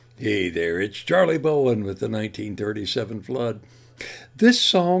Hey there, it's Charlie Bowen with the 1937 Flood. This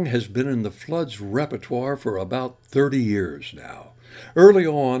song has been in the Flood's repertoire for about 30 years now. Early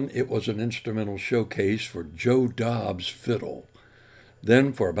on, it was an instrumental showcase for Joe Dobbs' fiddle.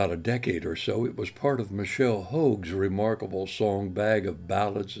 Then, for about a decade or so, it was part of Michelle Hogue's remarkable song bag of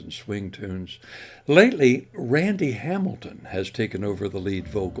ballads and swing tunes. Lately, Randy Hamilton has taken over the lead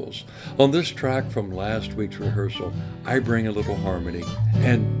vocals. On this track from last week's rehearsal, I bring a little harmony,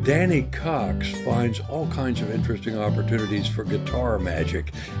 and Danny Cox finds all kinds of interesting opportunities for guitar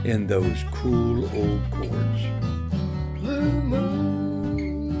magic in those cool old chords. Blue moon,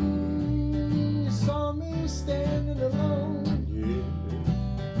 you saw me standing alone.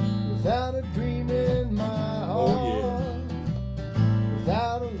 Without a dream in my heart,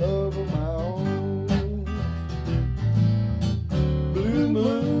 without a love of my own. Blue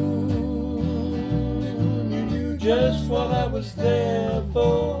moon, you knew just what I was there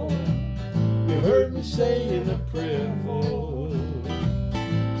for. You heard me saying a prayer for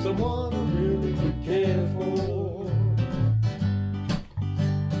someone I really could care for.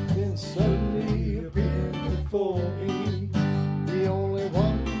 Then suddenly appeared before me, the only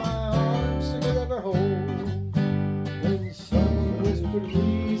one hold. When someone whispered,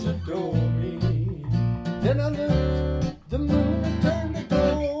 please adore me. Then I looked, the moon had turned to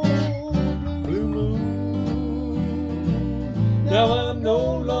gold. Blue moon, now I'm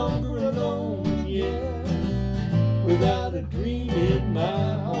no longer alone, yeah. Without a dream in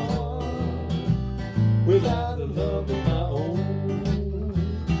my heart, without a love of my own.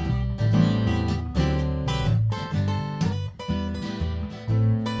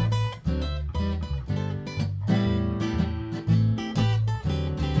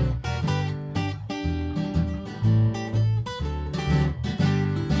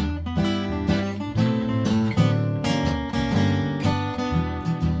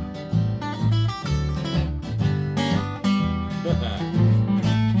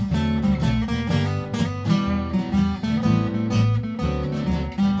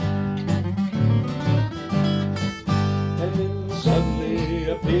 Suddenly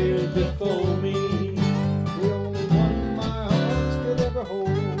appeared before me, the only one my arms could ever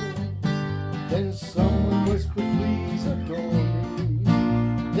hold. Then someone whispered, please adore me.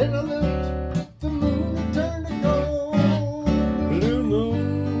 Then I looked, the moon had turned to gold. Blue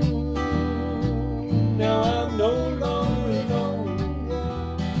moon, now I'm no longer alone,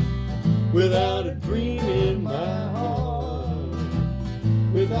 yeah. Without a dream in my heart,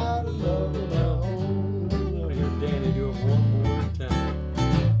 without a love of my own. I'll hear Danny do it one more time.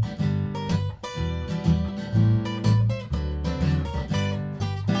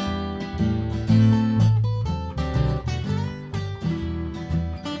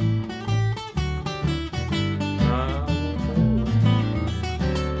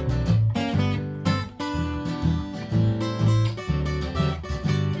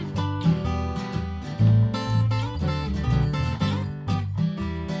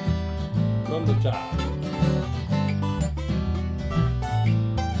 From the top.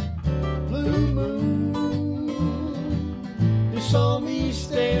 Blue moon, you saw me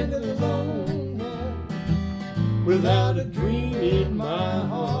standing alone, yeah, without a dream in my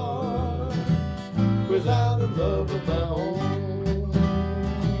heart, without a love of my own.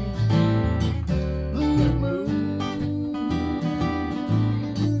 Blue moon,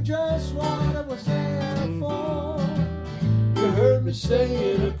 you knew just what I was there for. You heard me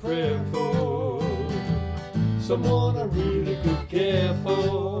saying a prayer for someone I really could care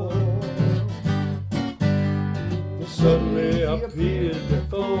for. But suddenly appeared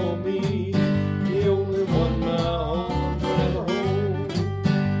before me, the only one my arms would ever hold.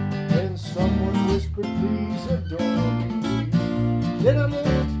 Then someone whispered, please adore me. Then I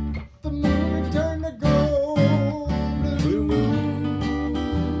looked, the moon had turned to gold. Blue moon,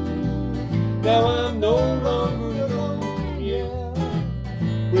 now I'm no longer alone, yeah,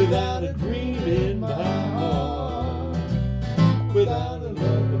 without a dream in my heart,